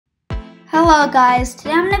Hello guys,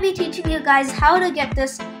 today I'm going to be teaching you guys how to get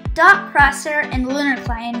this Crosshair in Lunar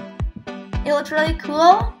client. It looks really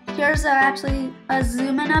cool. Here's actually a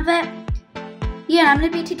zoom in of it. Yeah, I'm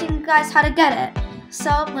going to be teaching you guys how to get it.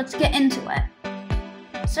 So let's get into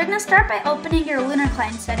it. So you're going to start by opening your Lunar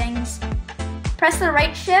client settings. Press the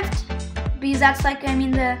right shift because that's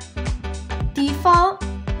the default.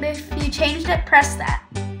 But if you changed it, press that.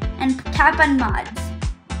 And tap on mods.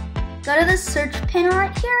 Go to the search panel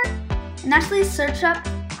right here. And actually search up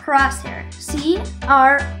Crosshair,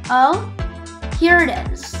 C-R-O, here it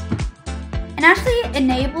is. And actually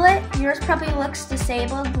enable it. Yours probably looks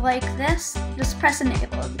disabled like this. Just press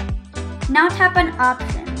enabled. Now tap on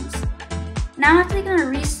options. Now I'm actually going to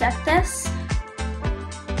reset this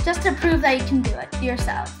just to prove that you can do it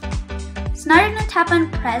yourself. So now you're going to tap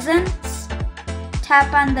on presence,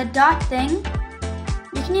 tap on the dot thing.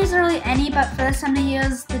 You can use really any, but for this I'm going to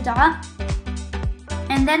use the dot.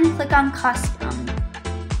 And then click on custom.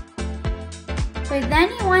 But then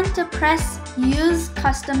you want to press use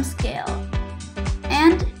custom scale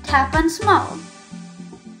and tap on small.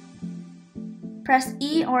 Press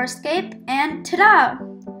E or escape and ta-da!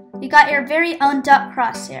 You got your very own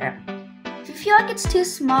Crosshair. If you feel like it's too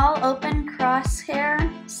small, open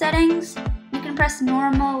Crosshair settings. You can press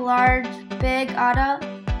normal, large, big, auto.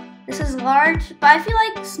 This is large, but I feel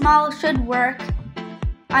like small should work.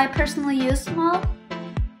 I personally use small.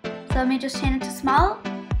 So let me just change it to small.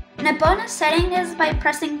 And a bonus setting is by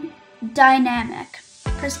pressing dynamic.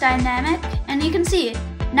 Press dynamic and you can see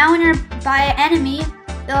now when you're by an enemy,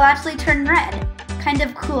 it'll actually turn red. Kind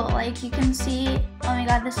of cool. Like you can see, oh my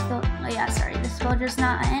god, this villager's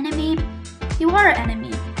not an enemy. You are an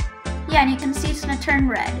enemy. Yeah, and you can see it's gonna turn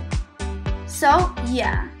red. So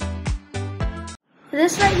yeah.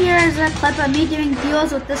 This right here is a clip of me doing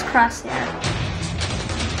duels with this Crosshair.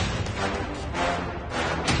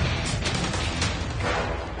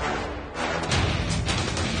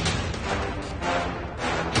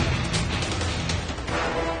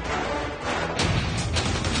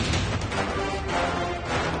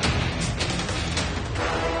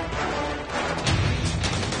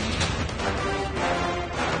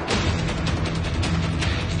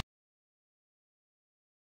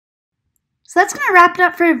 So that's going to wrap it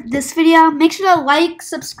up for this video. Make sure to like,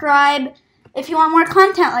 subscribe if you want more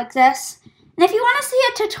content like this. And if you want to see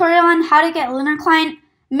a tutorial on how to get Lunar client,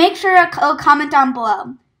 make sure to comment down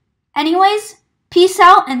below. Anyways, peace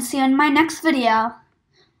out and see you in my next video.